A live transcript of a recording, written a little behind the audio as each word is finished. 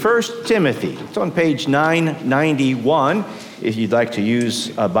First Timothy. It's on page 991 if you'd like to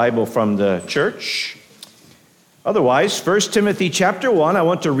use a Bible from the church. Otherwise, First Timothy chapter 1, I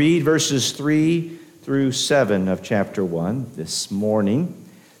want to read verses 3 through 7 of chapter 1 this morning.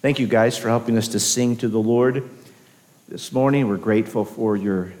 Thank you guys for helping us to sing to the Lord this morning. We're grateful for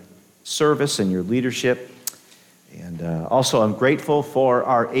your service and your leadership. And also, I'm grateful for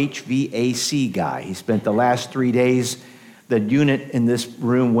our HVAC guy. He spent the last 3 days. The unit in this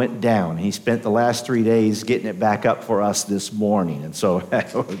room went down. He spent the last 3 days getting it back up for us this morning. And so,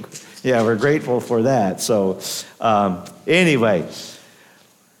 yeah, we're grateful for that. So, anyway,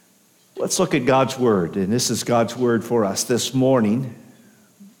 let's look at God's Word. And this is God's Word for us this morning,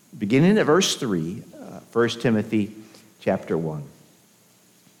 beginning at verse 3, 1 Timothy chapter 1.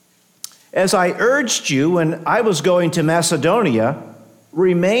 As I urged you when I was going to Macedonia,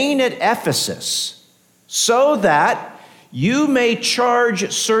 remain at Ephesus, so that you may charge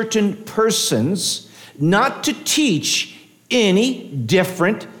certain persons not to teach any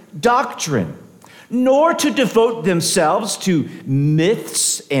different doctrine, nor to devote themselves to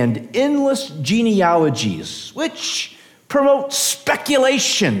myths and endless genealogies, which promote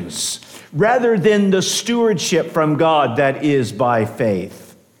speculations rather than the stewardship from God that is by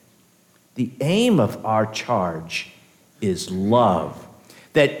faith. The aim of our charge is love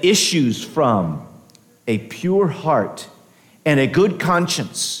that issues from a pure heart and a good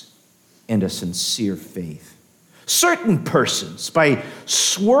conscience, and a sincere faith. Certain persons, by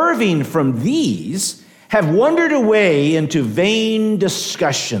swerving from these, have wandered away into vain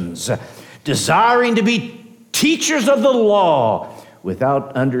discussions, desiring to be teachers of the law,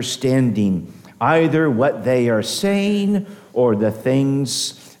 without understanding either what they are saying or the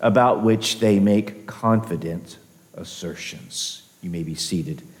things about which they make confident assertions. You may be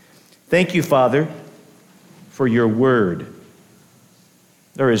seated. Thank you, Father, for your word.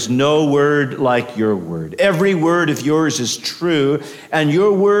 There is no word like your word. Every word of yours is true, and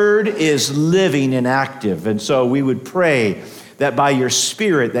your word is living and active. And so we would pray that by your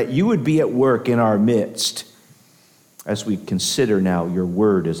Spirit, that you would be at work in our midst as we consider now your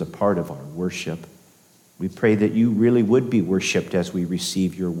word as a part of our worship. We pray that you really would be worshiped as we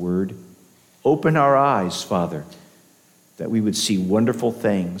receive your word. Open our eyes, Father, that we would see wonderful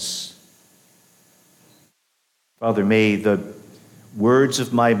things. Father, may the words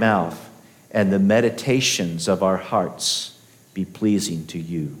of my mouth and the meditations of our hearts be pleasing to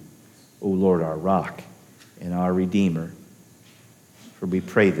you, O Lord, our rock and our Redeemer. For we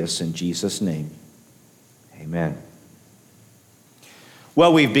pray this in Jesus' name. Amen.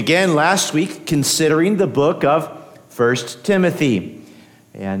 Well, we began last week considering the book of 1 Timothy.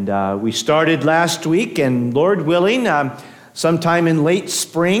 And we started last week, and Lord willing, sometime in late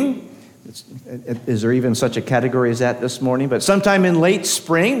spring, is there even such a category as that this morning? But sometime in late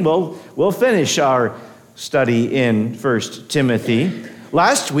spring, we'll finish our study in 1 Timothy.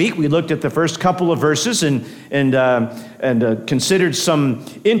 Last week, we looked at the first couple of verses and considered some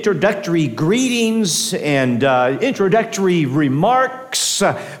introductory greetings and introductory remarks.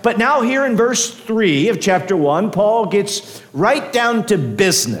 But now here in verse 3 of chapter 1, Paul gets right down to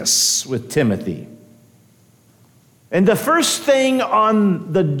business with Timothy. And the first thing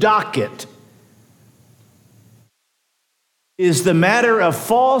on the docket is the matter of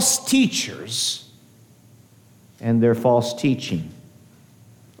false teachers and their false teaching.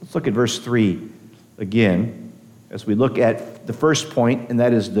 Let's look at verse 3 again as we look at the first point, and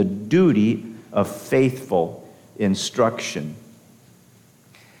that is the duty of faithful instruction.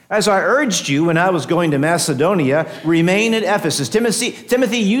 As I urged you when I was going to Macedonia, remain at Ephesus.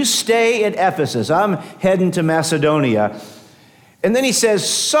 Timothy, you stay at Ephesus. I'm heading to Macedonia. And then he says,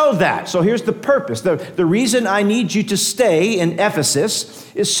 so here's the purpose. The reason I need you to stay in Ephesus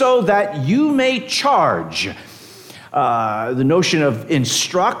is so that you may charge. The notion of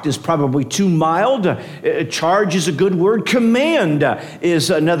instruct is probably too mild. Charge is a good word. Command is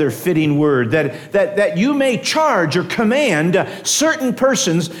another fitting word. That you may charge or command certain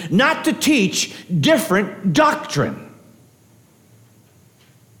persons not to teach different doctrine.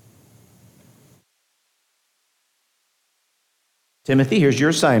 Timothy, here's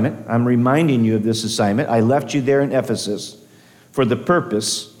your assignment. I'm reminding you of this assignment. I left you there in Ephesus for the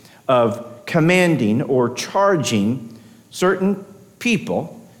purpose of commanding or charging certain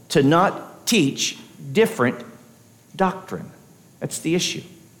people to not teach different doctrine. That's the issue.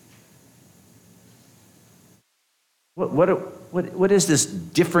 What is this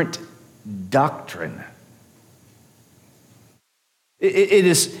different doctrine? It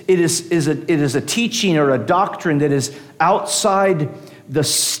is a teaching or a doctrine that is outside the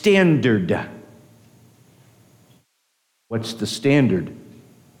standard. What's the standard?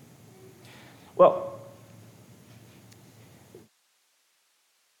 Well,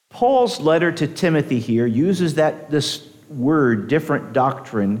 Paul's letter to Timothy here uses this word, different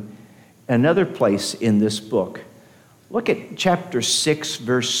doctrine, another place in this book. Look at chapter 6,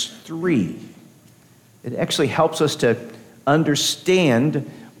 verse 3. It actually helps us to understand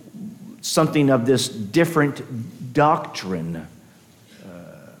something of this different doctrine.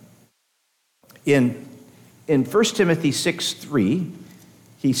 In 1 Timothy 6:3,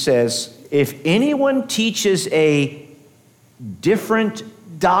 he says, if anyone teaches a different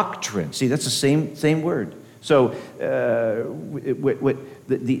doctrine, see, that's the same word. So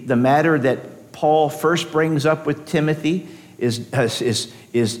the matter that Paul first brings up with Timothy is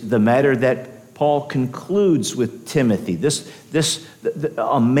the matter that Paul concludes with Timothy.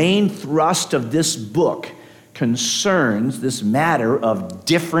 A main thrust of this book concerns this matter of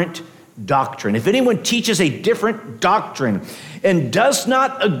different doctrine. If anyone teaches a different doctrine and does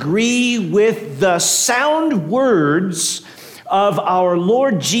not agree with the sound words of our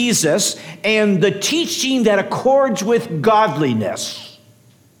Lord Jesus and the teaching that accords with godliness.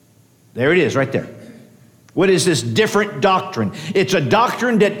 There it is right there. What is this different doctrine? It's a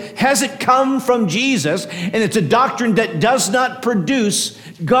doctrine that hasn't come from Jesus, and it's a doctrine that does not produce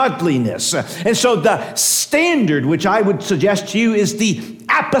godliness. And so the standard, which I would suggest to you, is the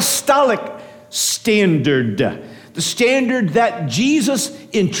apostolic standard. The standard that Jesus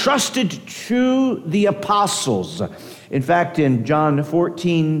entrusted to the apostles. In fact, in John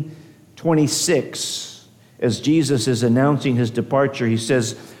 14:26, as Jesus is announcing his departure, he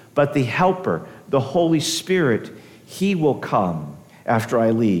says, but the Helper, the Holy Spirit, he will come after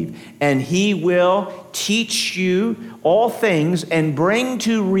I leave, and he will teach you all things and bring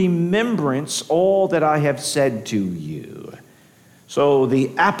to remembrance all that I have said to you. So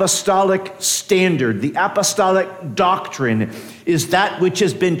the apostolic standard, the apostolic doctrine is that which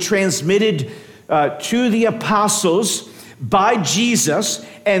has been transmitted to the apostles by Jesus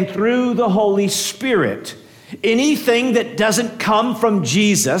and through the Holy Spirit. Anything that doesn't come from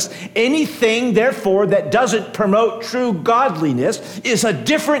Jesus, anything, therefore, that doesn't promote true godliness is a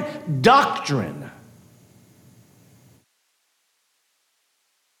different doctrine.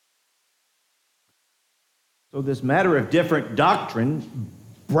 So this matter of different doctrine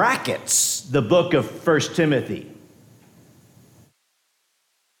brackets the book of 1 Timothy.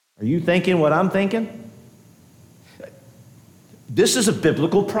 Are you thinking what I'm thinking? This is a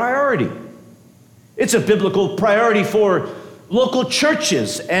biblical priority. It's a biblical priority for local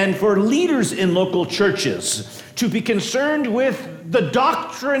churches and for leaders in local churches to be concerned with the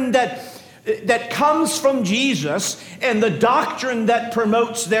doctrine that comes from Jesus and the doctrine that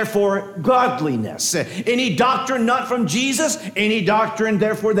promotes, therefore, godliness. Any doctrine not from Jesus, any doctrine,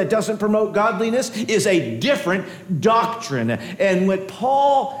 therefore, that doesn't promote godliness is a different doctrine. And what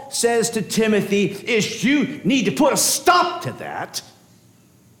Paul says to Timothy is you need to put a stop to that.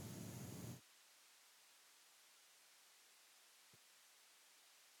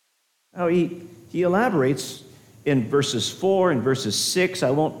 Now, he elaborates in verses 4 and verses 6. I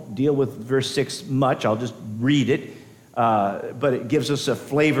won't deal with verse 6 much. I'll just read it. But it gives us a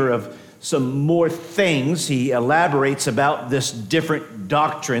flavor of some more things. He elaborates about this different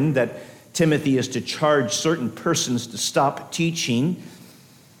doctrine that Timothy is to charge certain persons to stop teaching.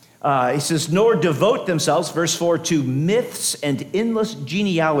 He says, nor devote themselves, verse 4, to myths and endless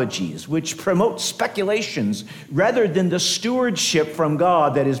genealogies, which promote speculations rather than the stewardship from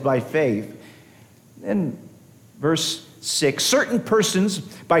God that is by faith. And verse 6, certain persons,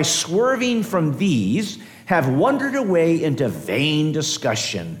 by swerving from these, have wandered away into vain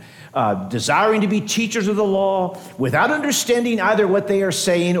discussion, desiring to be teachers of the law, without understanding either what they are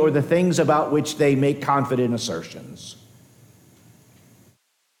saying or the things about which they make confident assertions.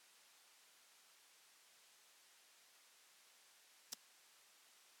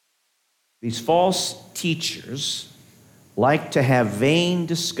 These false teachers like to have vain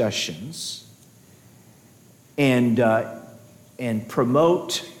discussions and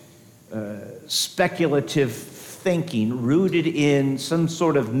promote speculative thinking rooted in some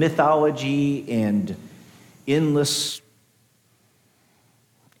sort of mythology and endless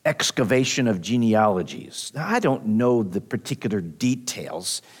excavation of genealogies. Now, I don't know the particular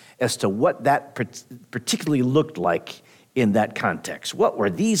details as to what that particularly looked like in that context. What were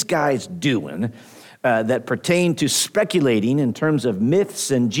these guys doing that pertained to speculating in terms of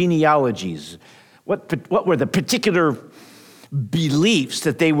myths and genealogies? What were the particular beliefs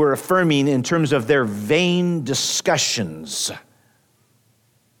that they were affirming in terms of their vain discussions?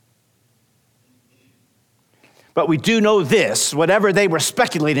 But we do know this, whatever they were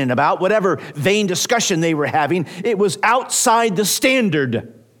speculating about, whatever vain discussion they were having, it was outside the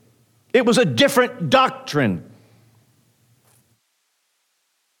standard. It was a different doctrine.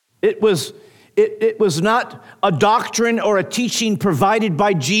 It was not a doctrine or a teaching provided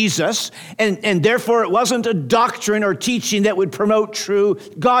by Jesus, and therefore it wasn't a doctrine or teaching that would promote true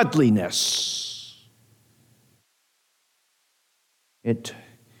godliness. It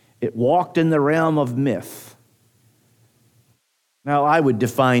walked in the realm of myth. Now, I would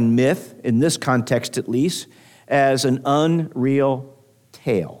define myth, in this context at least, as an unreal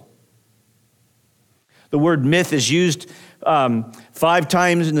tale. The word myth is used 5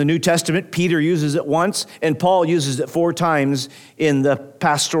 times in the New Testament. Peter uses it once, and Paul uses it 4 times in the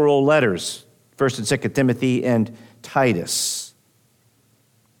pastoral letters, 1 and 2 Timothy and Titus.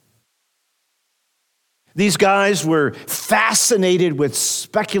 These guys were fascinated with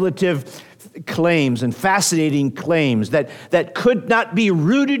speculative claims and fascinating claims that could not be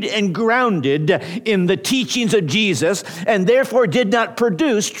rooted and grounded in the teachings of Jesus, and therefore did not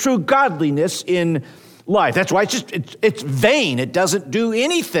produce true godliness in life. That's why it's vain. It doesn't do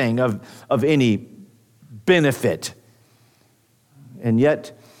anything of any benefit. And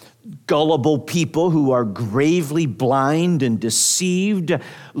yet, gullible people who are gravely blind and deceived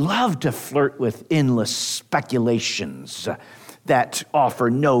love to flirt with endless speculations that offer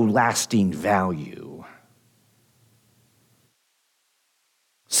no lasting value.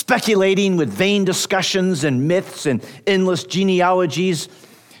 Speculating with vain discussions and myths and endless genealogies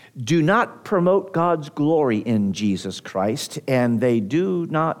do not promote God's glory in Jesus Christ, and they do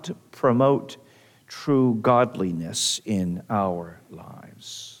not promote true godliness in our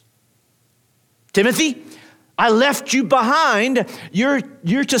lives. Timothy, I left you behind. You're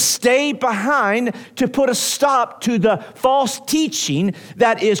to stay behind to put a stop to the false teaching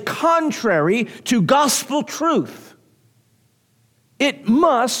that is contrary to gospel truth. It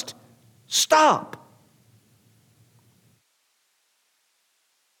must stop.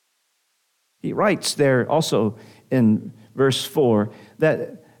 He writes there also in verse 4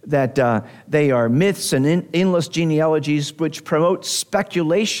 that they are myths and endless genealogies which promote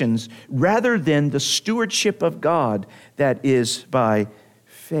speculations rather than the stewardship of God that is by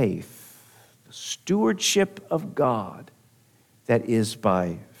faith. The stewardship of God that is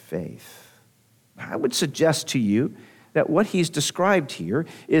by faith. I would suggest to you that what he's described here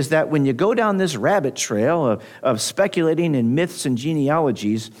is that when you go down this rabbit trail of speculating in myths and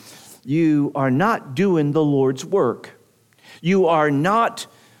genealogies, you are not doing the Lord's work. You are not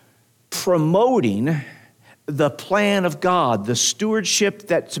promoting the plan of God, the stewardship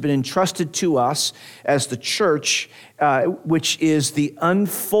that's been entrusted to us as the church, which is the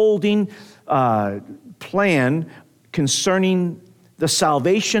unfolding plan concerning the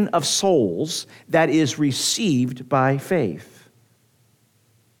salvation of souls that is received by faith.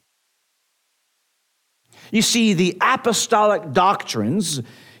 You see, the apostolic doctrines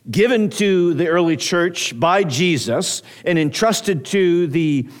given to the early church by Jesus and entrusted to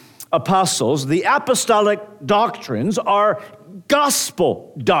the apostles, the apostolic doctrines are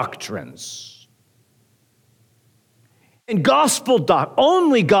gospel doctrines. And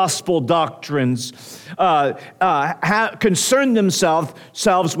only gospel doctrines concern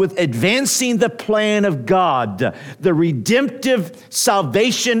themselves with advancing the plan of God, the redemptive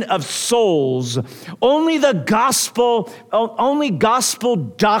salvation of souls. Only gospel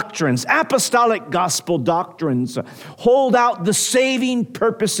doctrines, apostolic gospel doctrines, hold out the saving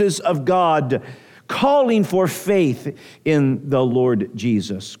purposes of God, calling for faith in the Lord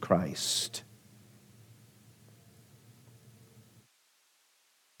Jesus Christ.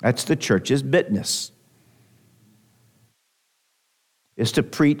 That's the church's business, is to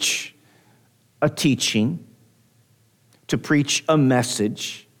preach a teaching, to preach a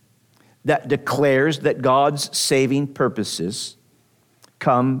message that declares that God's saving purposes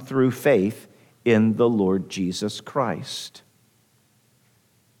come through faith in the Lord Jesus Christ.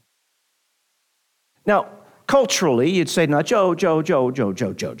 Now, culturally, you'd say, now, Joe,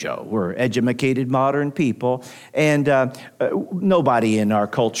 we're educated modern people, and nobody in our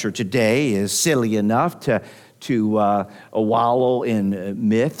culture today is silly enough to wallow in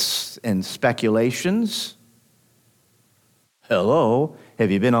myths and speculations. Hello, have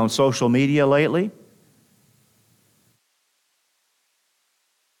you been on social media lately?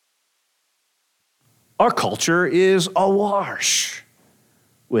 Our culture is awash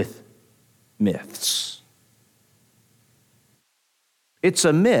with myths. It's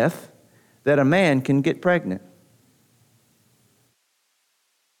a myth that a man can get pregnant.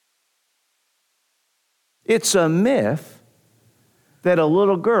 It's a myth that a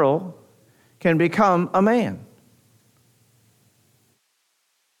little girl can become a man.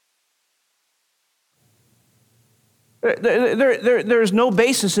 There's no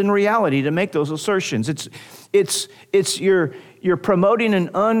basis in reality to make those assertions. You're promoting an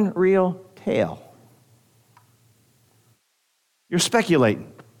unreal tale. You're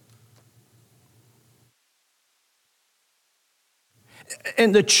speculating.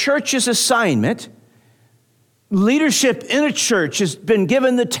 And the church's assignment, leadership in a church has been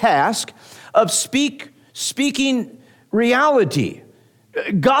given the task of speaking reality,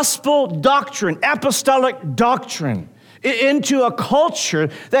 gospel doctrine, apostolic doctrine into a culture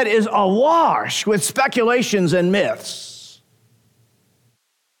that is awash with speculations and myths,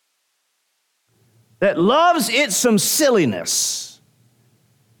 that loves it some silliness.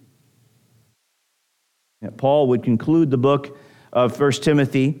 Paul would conclude the book of 1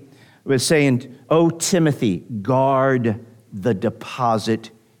 Timothy with saying, "O Timothy, guard the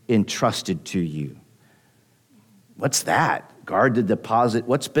deposit entrusted to you." What's that? Guard the deposit.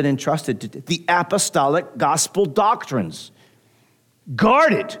 What's been entrusted to the apostolic gospel doctrines?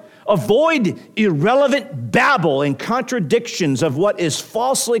 Guard it. Avoid irrelevant babble and contradictions of what is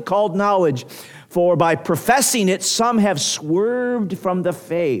falsely called knowledge, for by professing it, some have swerved from the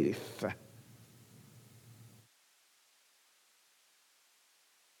faith.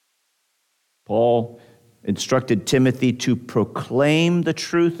 Paul instructed Timothy to proclaim the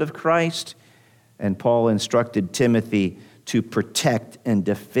truth of Christ, and Paul instructed Timothy to protect and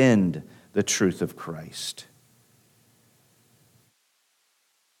defend the truth of Christ.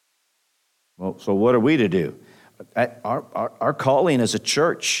 Well, so what are we to do? Our calling as a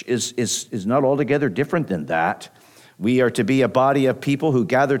church is not altogether different than that. We are to be a body of people who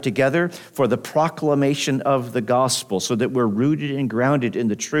gather together for the proclamation of the gospel, so that we're rooted and grounded in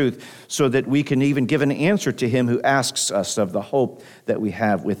the truth, so that we can even give an answer to him who asks us of the hope that we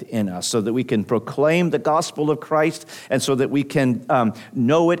have within us, so that we can proclaim the gospel of Christ, and so that we can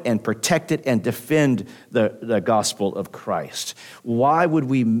know it and protect it and defend the gospel of Christ. Why would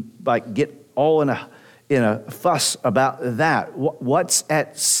we get all in a fuss about that? What's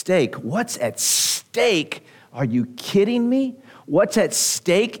at stake? What's at stake? Are you kidding me? What's at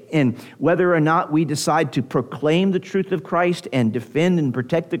stake in whether or not we decide to proclaim the truth of Christ and defend and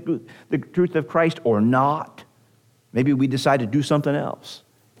protect the truth of Christ or not? Maybe we decide to do something else.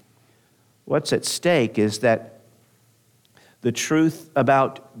 What's at stake is that the truth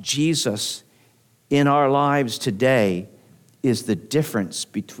about Jesus in our lives today is the difference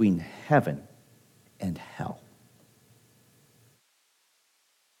between heaven and hell.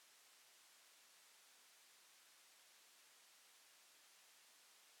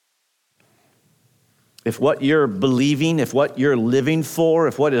 If what you're believing, if what you're living for,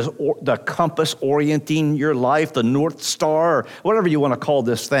 if what is the compass orienting your life, the North Star, or whatever you want to call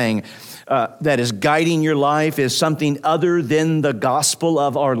this thing, that is guiding your life is something other than the gospel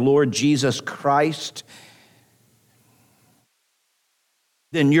of our Lord Jesus Christ,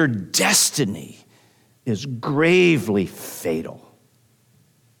 then your destiny is gravely fatal.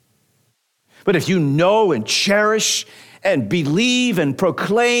 But if you know and cherish and believe and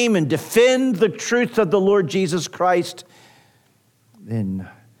proclaim and defend the truth of the Lord Jesus Christ, then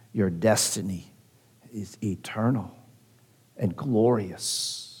your destiny is eternal and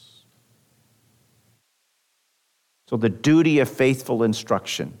glorious. So the duty of faithful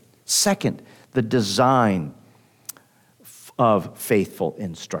instruction. Second, the design of faithful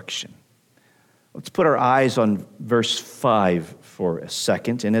instruction. Let's put our eyes on verse 5 for a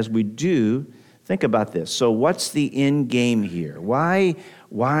second, and as we do, think about this. So what's the end game here? Why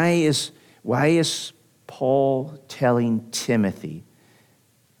is Paul telling Timothy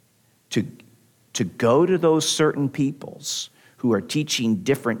to go to those certain peoples who are teaching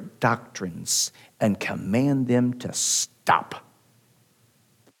different doctrines and command them to stop?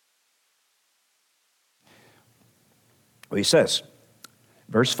 Well, he says,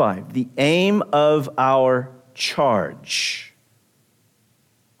 verse 5, the aim of our charge.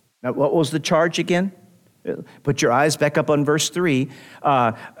 Now, what was the charge again? Put your eyes back up on verse 3.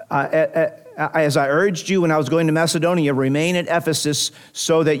 As I urged you when I was going to Macedonia, remain at Ephesus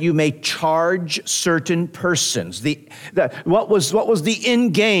so that you may charge certain persons. What was the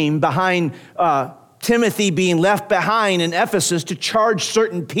end game behind Timothy being left behind in Ephesus? To charge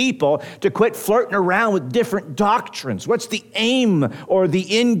certain people to quit flirting around with different doctrines. What's the aim or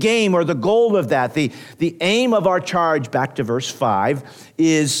the end game or the goal of that? The aim of our charge, back to verse 5,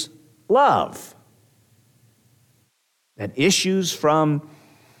 is love that issues from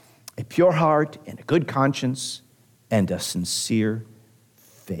a pure heart and a good conscience and a sincere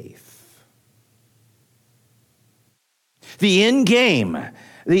faith. The end game,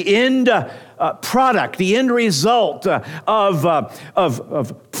 the end product, the end result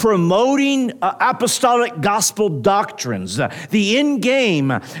of promoting apostolic gospel doctrines, the end game,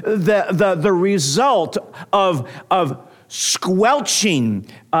 the result of squelching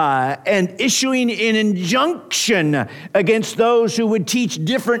and issuing an injunction against those who would teach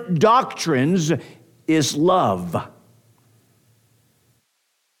different doctrines is love.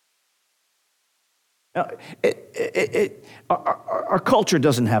 Our culture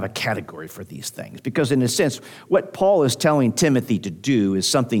doesn't have a category for these things because, in a sense, what Paul is telling Timothy to do is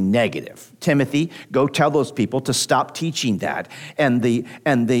something negative. Timothy, go tell those people to stop teaching that. And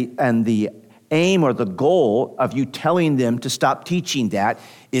the aim or the goal of you telling them to stop teaching that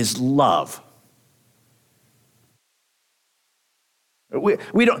is love.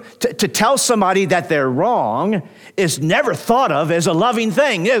 We don't to tell somebody that they're wrong is never thought of as a loving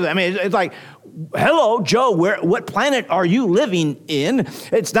thing. I mean, it's like, hello, Joe, what planet are you living in?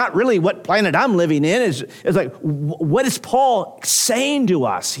 It's not really what planet I'm living in. It's like, what is Paul saying to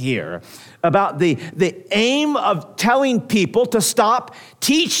us here about the aim of telling people to stop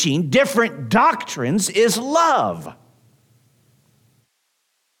teaching different doctrines is love.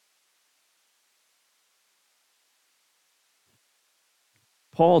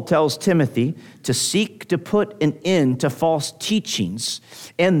 Paul tells Timothy to seek to put an end to false teachings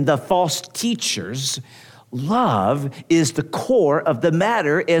and the false teachers. Love is the core of the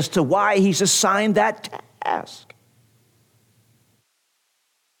matter as to why he's assigned that task.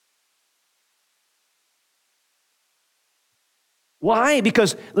 Why?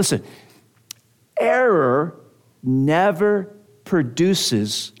 Because, listen, error never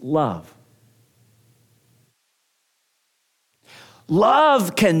produces love.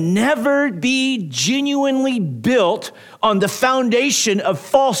 Love can never be genuinely built on the foundation of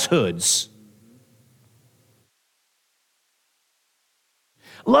falsehoods.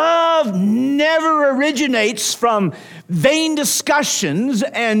 Love never originates from vain discussions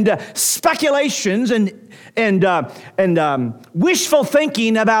and speculations and wishful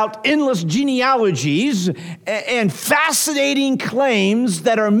thinking about endless genealogies and fascinating claims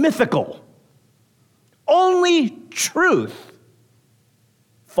that are mythical. Only truth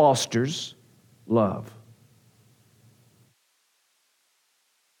fosters love.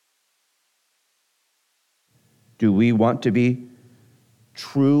 Do we want to be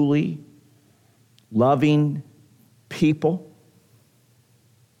truly loving people?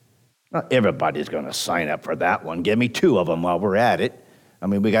 Not everybody's going to sign up for that one. Give me 2 of them while we're at it. I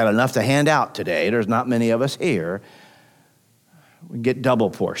mean, we got enough to hand out today. There's not many of us here. We can get double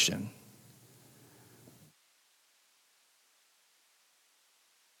portion.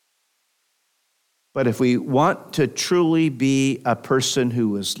 But if we want to truly be a person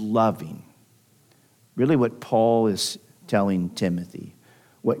who is loving, really what Paul is telling Timothy,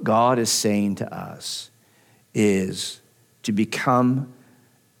 what God is saying to us is to become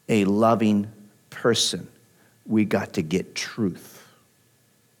a loving person, we got to get truth.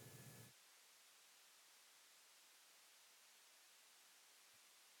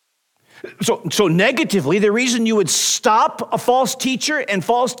 So negatively, the reason you would stop a false teacher and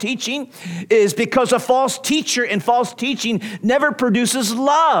false teaching is because a false teacher and false teaching never produces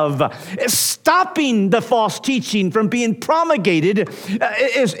love. Stopping the false teaching from being promulgated,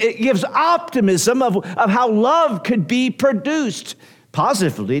 it gives optimism of how love could be produced.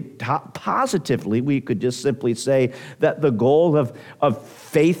 Positively, we could just simply say that the goal of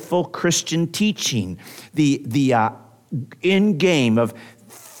faithful Christian teaching, the end game of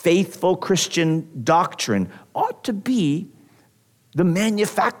faithful Christian doctrine ought to be the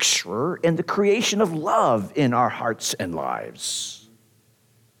manufacturer and the creation of love in our hearts and lives.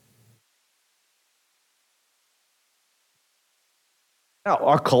 Now,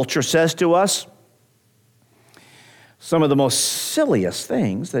 our culture says to us some of the most silliest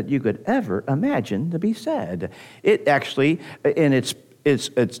things that you could ever imagine to be said. It actually, in its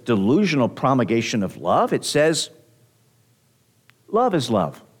delusional promulgation of love, it says, love is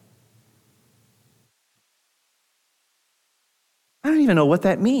love. I don't even know what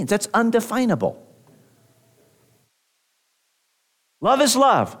that means. That's undefinable. Love is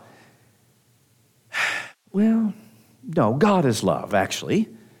love. Well, no, God is love, actually.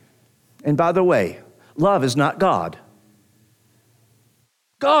 And by the way, love is not God.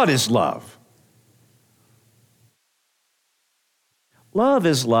 God is love. Love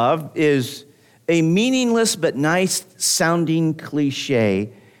is love is a meaningless but nice-sounding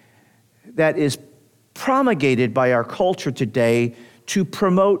cliche that is promulgated by our culture today to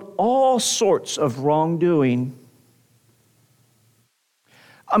promote all sorts of wrongdoing.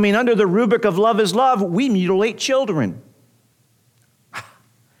 I mean, under the rubric of love is love, we mutilate children.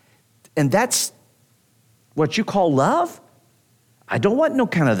 And that's what you call love? I don't want no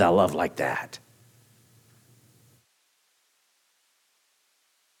kind of that love like that.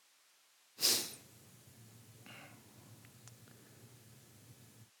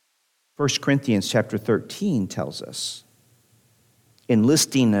 First Corinthians chapter 13 tells us, in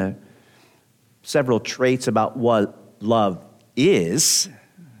listing several traits about what love is,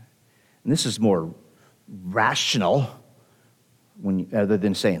 and this is more rational, other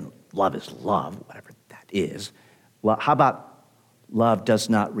than saying love is love, whatever that is. How about love does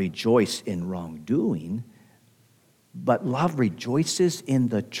not rejoice in wrongdoing, but love rejoices in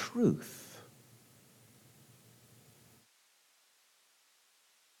the truth.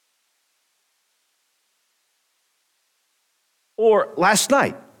 Or last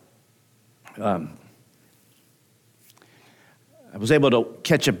night, I was able to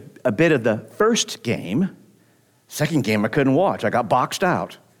catch a bit of the first game. Second game I couldn't watch. I got boxed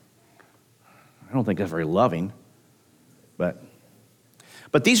out. I don't think that's very loving. But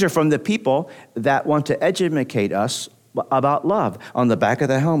these are from the people that want to educate us about love. On the back of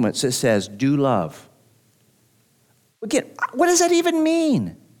the helmets it says, do love. Again, what does that even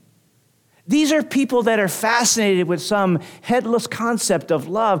mean? These are people that are fascinated with some headless concept of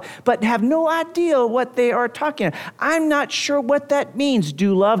love, but have no idea what they are talking about. I'm not sure what that means,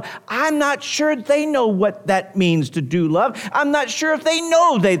 do love. I'm not sure they know what that means to do love. I'm not sure if they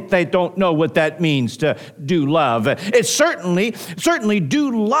know they don't know what that means to do love. It's certainly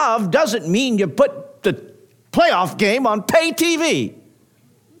do love doesn't mean you put the playoff game on pay TV.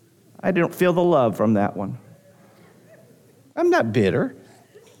 I didn't feel the love from that one. I'm not bitter.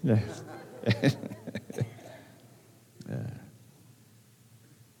 You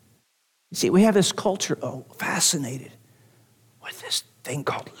see, we have this culture, fascinated with this thing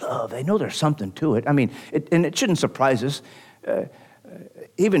called love. They know there's something to it. I mean, it shouldn't surprise us.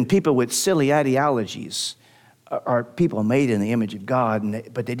 Even people with silly ideologies are people made in the image of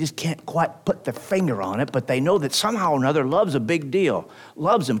God, but they just can't quite put their finger on it, but they know that somehow or another love's a big deal.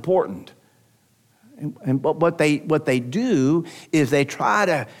 Love's important. But what they do is they try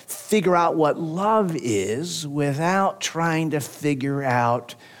to figure out what love is without trying to figure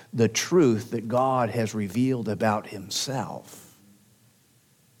out the truth that God has revealed about himself.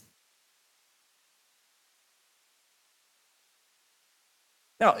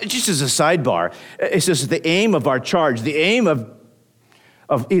 Now, just as a sidebar, it's just the aim of our charge, the aim of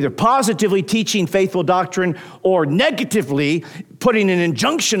either positively teaching faithful doctrine or negatively putting an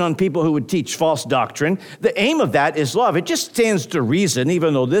injunction on people who would teach false doctrine. The aim of that is love. It just stands to reason,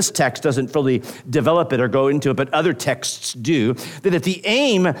 even though this text doesn't fully develop it or go into it, but other texts do, that if the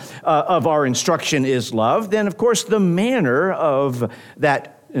aim of our instruction is love, then of course the manner of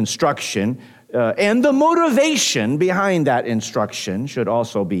that instruction and the motivation behind that instruction should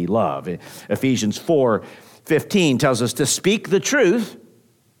also be love. Ephesians 4:15 tells us to speak the truth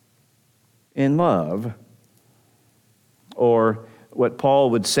in love, or what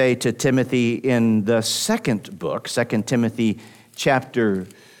Paul would say to Timothy in the second book, 2 Timothy chapter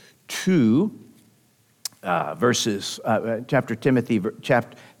 2, 2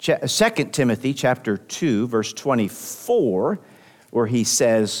 Timothy chapter 2, verse 24, where he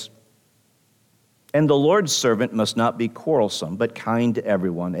says, "And the Lord's servant must not be quarrelsome, but kind to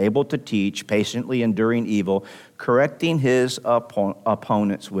everyone, able to teach, patiently enduring evil, correcting his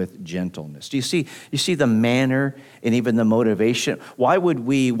opponents with gentleness." Do you see the manner and even the motivation? Why would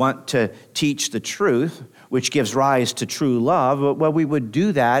we want to teach the truth, which gives rise to true love? Well, we would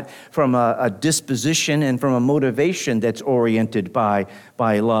do that from a disposition and from a motivation that's oriented by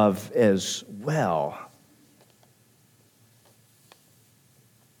love as well.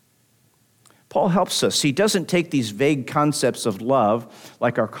 Paul helps us. He doesn't take these vague concepts of love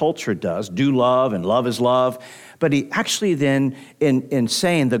like our culture does, do love and love is love, but he actually then, in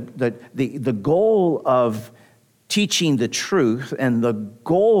saying the goal of teaching the truth and the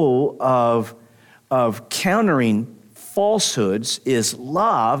goal of countering falsehoods is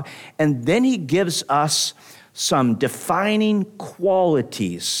love, and then he gives us some defining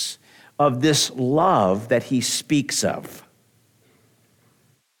qualities of this love that he speaks of.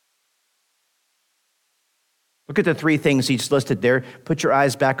 Look at the three things he's listed there. Put your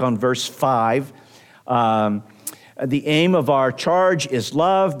eyes back on verse 5. The aim of our charge is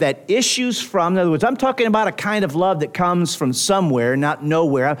love that issues from, in other words, I'm talking about a kind of love that comes from somewhere, not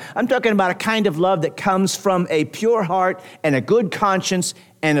nowhere. I'm talking about a kind of love that comes from a pure heart and a good conscience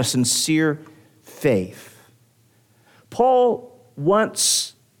and a sincere faith. Paul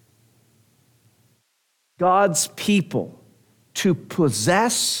wants God's people to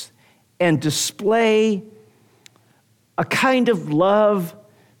possess and display a kind of love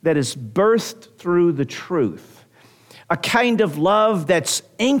that is birthed through the truth. A kind of love that's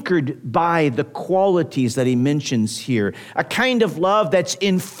anchored by the qualities that he mentions here. A kind of love that's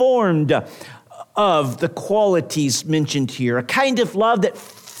informed of the qualities mentioned here. A kind of love that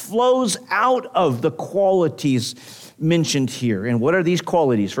flows out of the qualities mentioned here. And what are these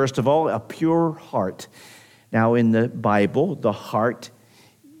qualities? First of all, a pure heart. Now, in the Bible, the heart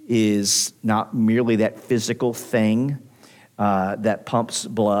is not merely that physical thing that pumps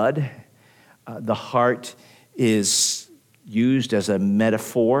blood. The heart is used as a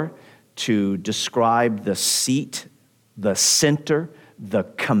metaphor to describe the seat, the center, the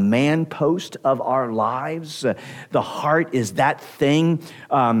command post of our lives. The heart is that thing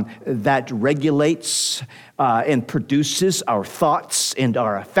that regulates and produces our thoughts and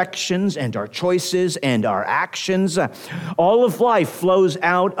our affections and our choices and our actions. All of life flows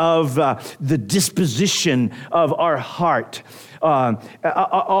out of the disposition of our heart. All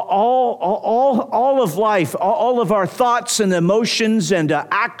of life, all of our thoughts and emotions and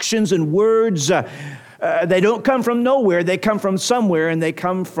actions and words, they don't come from nowhere. They come from somewhere, and they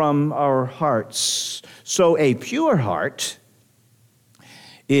come from our hearts. So a pure heart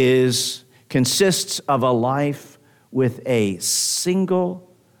consists of a life with a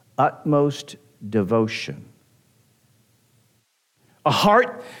single, utmost devotion.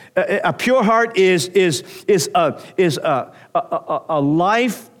 A pure heart is a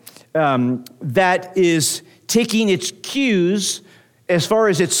life that is taking its cues as far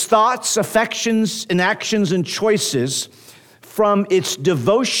as its thoughts, affections, and actions and choices from its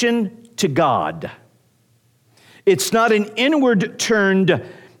devotion to God. It's not an inward-turned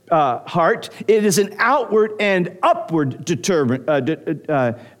heart. It is an outward and upward determined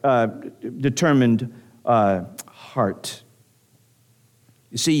heart.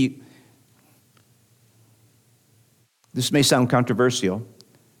 You see, this may sound controversial,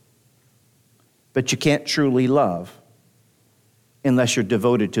 but you can't truly love unless you're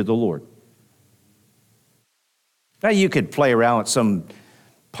devoted to the Lord. Now, you could play around with some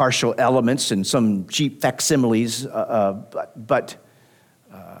partial elements and some cheap facsimiles, but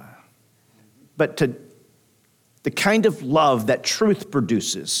the kind of love that truth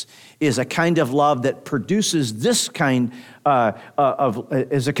produces is a kind of love that produces this kind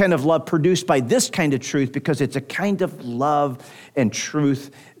is a kind of love produced by this kind of truth, because it's a kind of love and truth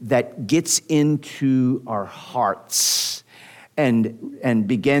that gets into our hearts and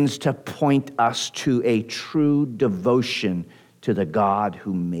begins to point us to a true devotion to the God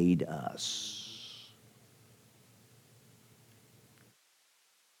who made us.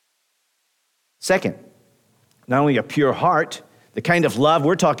 Second, not only a pure heart, the kind of love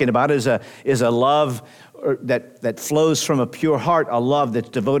we're talking about is a love that flows from a pure heart, a love that's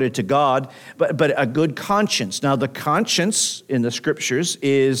devoted to God, but a good conscience. Now, the conscience in the Scriptures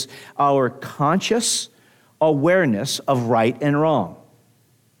is our conscious awareness of right and wrong.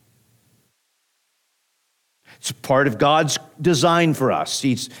 It's part of God's design for us.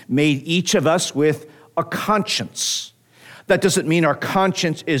 He's made each of us with a conscience. That doesn't mean our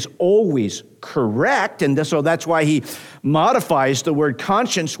conscience is always correct, and so that's why he modifies the word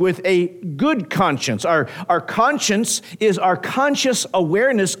conscience with a good conscience. Our conscience is our conscious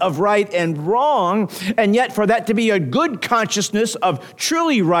awareness of right and wrong, and yet for that to be a good consciousness of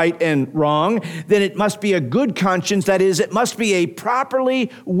truly right and wrong, then it must be a good conscience. That is, it must be a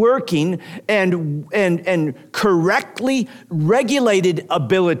properly working and correctly regulated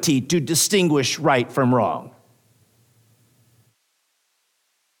ability to distinguish right from wrong.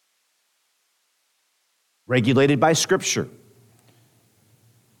 Regulated by Scripture,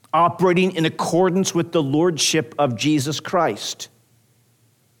 operating in accordance with the lordship of Jesus Christ.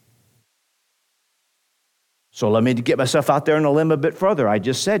 So let me get myself out there on a limb a bit further. I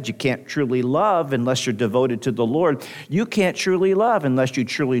just said you can't truly love unless you're devoted to the Lord. You can't truly love unless you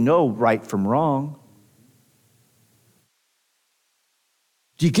truly know right from wrong.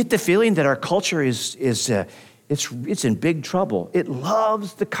 Do you get the feeling that our culture is in big trouble? It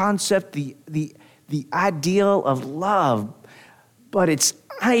loves the concept, the ideal of love, but its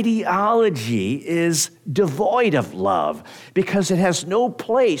ideology is devoid of love because it has no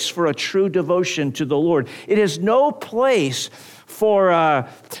place for a true devotion to the Lord. It has no place for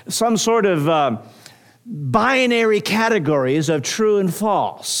some sort of binary categories of true and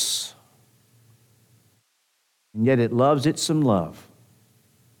false. And yet it loves it some love.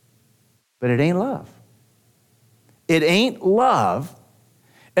 But it ain't love. It ain't love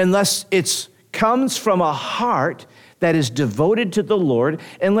unless it comes from a heart that is devoted to the Lord,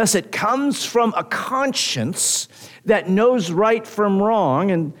 unless it comes from a conscience that knows right from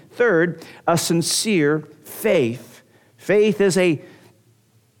wrong. And third, a sincere faith. Faith is a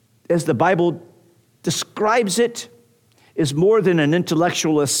as the Bible describes it, is more than an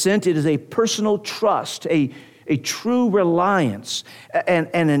intellectual assent. It is a personal trust, a true reliance, and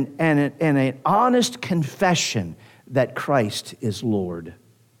an honest confession that Christ is Lord.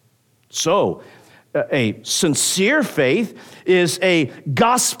 So, a sincere faith is a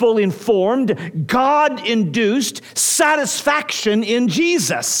gospel-informed, God-induced satisfaction in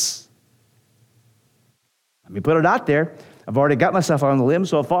Jesus. Let me put it out there. I've already got myself on the limb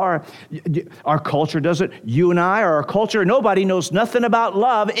so far. Our culture doesn't. You and I, or our culture, nobody knows nothing about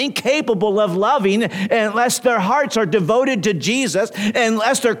love, incapable of loving unless their hearts are devoted to Jesus,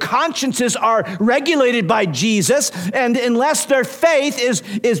 unless their consciences are regulated by Jesus, and unless their faith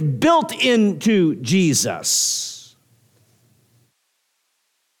is built into Jesus.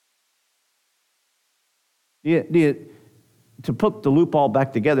 To put the loop all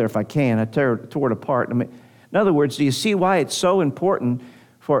back together, if I can, I tore it apart. In other words, do you see why it's so important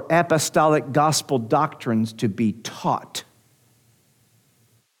for apostolic gospel doctrines to be taught?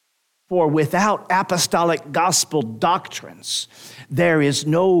 For without apostolic gospel doctrines, there is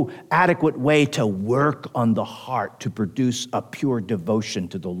no adequate way to work on the heart to produce a pure devotion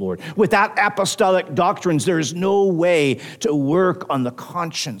to the Lord. Without apostolic doctrines, there is no way to work on the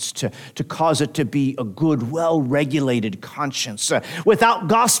conscience to cause it to be a good, well-regulated conscience. Without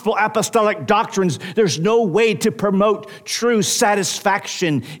gospel apostolic doctrines, there's no way to promote true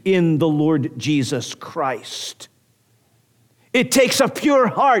satisfaction in the Lord Jesus Christ. It takes a pure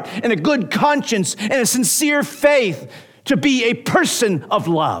heart and a good conscience and a sincere faith to be a person of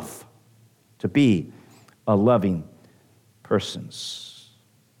love, to be a loving person.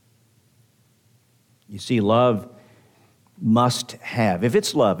 You see, love must have, if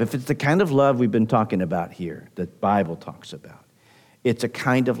it's love, if it's the kind of love we've been talking about here, that the Bible talks about, it's a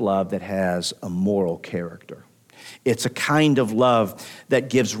kind of love that has a moral character. It's a kind of love that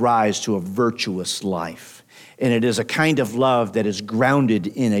gives rise to a virtuous life. And it is a kind of love that is grounded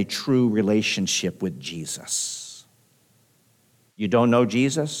in a true relationship with Jesus. You don't know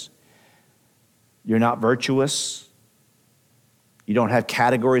Jesus? You're not virtuous? You don't have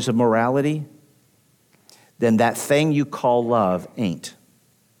categories of morality? Then that thing you call love ain't.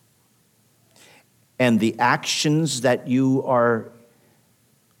 And the actions that you are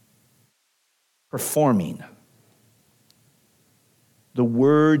performing, the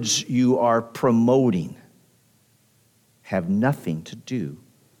words you are promoting, have nothing to do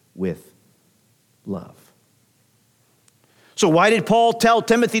with love. So why did Paul tell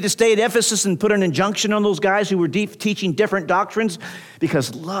Timothy to stay at Ephesus and put an injunction on those guys who were teaching different doctrines?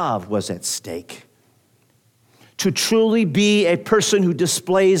 Because love was at stake. To truly be a person who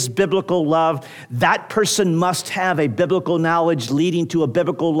displays biblical love, that person must have a biblical knowledge leading to a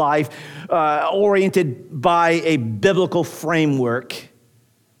biblical life, oriented by a biblical framework.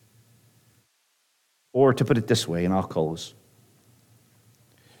 Or to put it this way, and I'll close.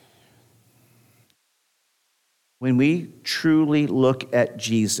 When we truly look at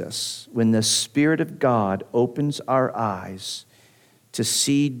Jesus, when the Spirit of God opens our eyes to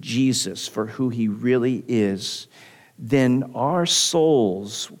see Jesus for who he really is, then our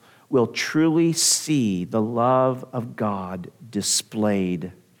souls will truly see the love of God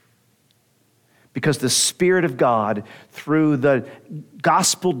displayed. Because the Spirit of God, through the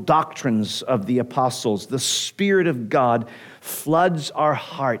gospel doctrines of the apostles, the Spirit of God floods our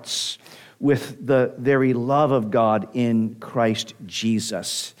hearts with the very love of God in Christ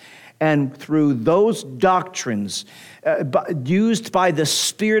Jesus. And through those doctrines, used by the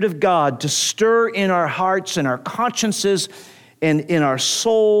Spirit of God to stir in our hearts and our consciences and in our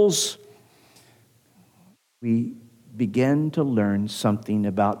souls, we begin to learn something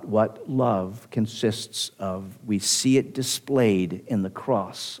about what love consists of. We see it displayed in the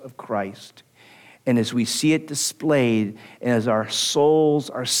cross of Christ. And as we see it displayed, and as our souls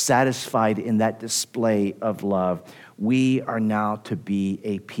are satisfied in that display of love, we are now to be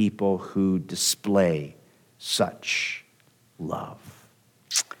a people who display such love.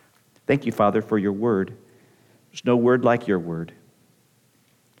 Thank you, Father, for your word. There's no word like your word.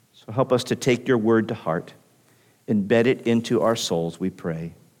 So help us to take your word to heart. Embed it into our souls, we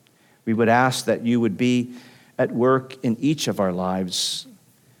pray. We would ask that you would be at work in each of our lives,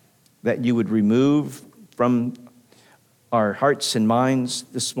 that you would remove from our hearts and minds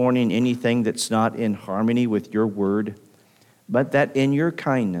this morning anything that's not in harmony with your word, but that in your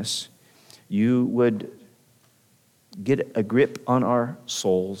kindness you would get a grip on our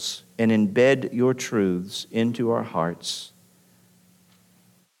souls and embed your truths into our hearts,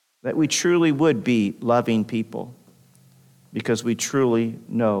 that we truly would be loving people because we truly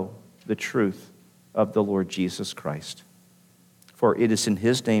know the truth of the Lord Jesus Christ. For it is in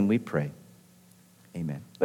his name we pray. Amen.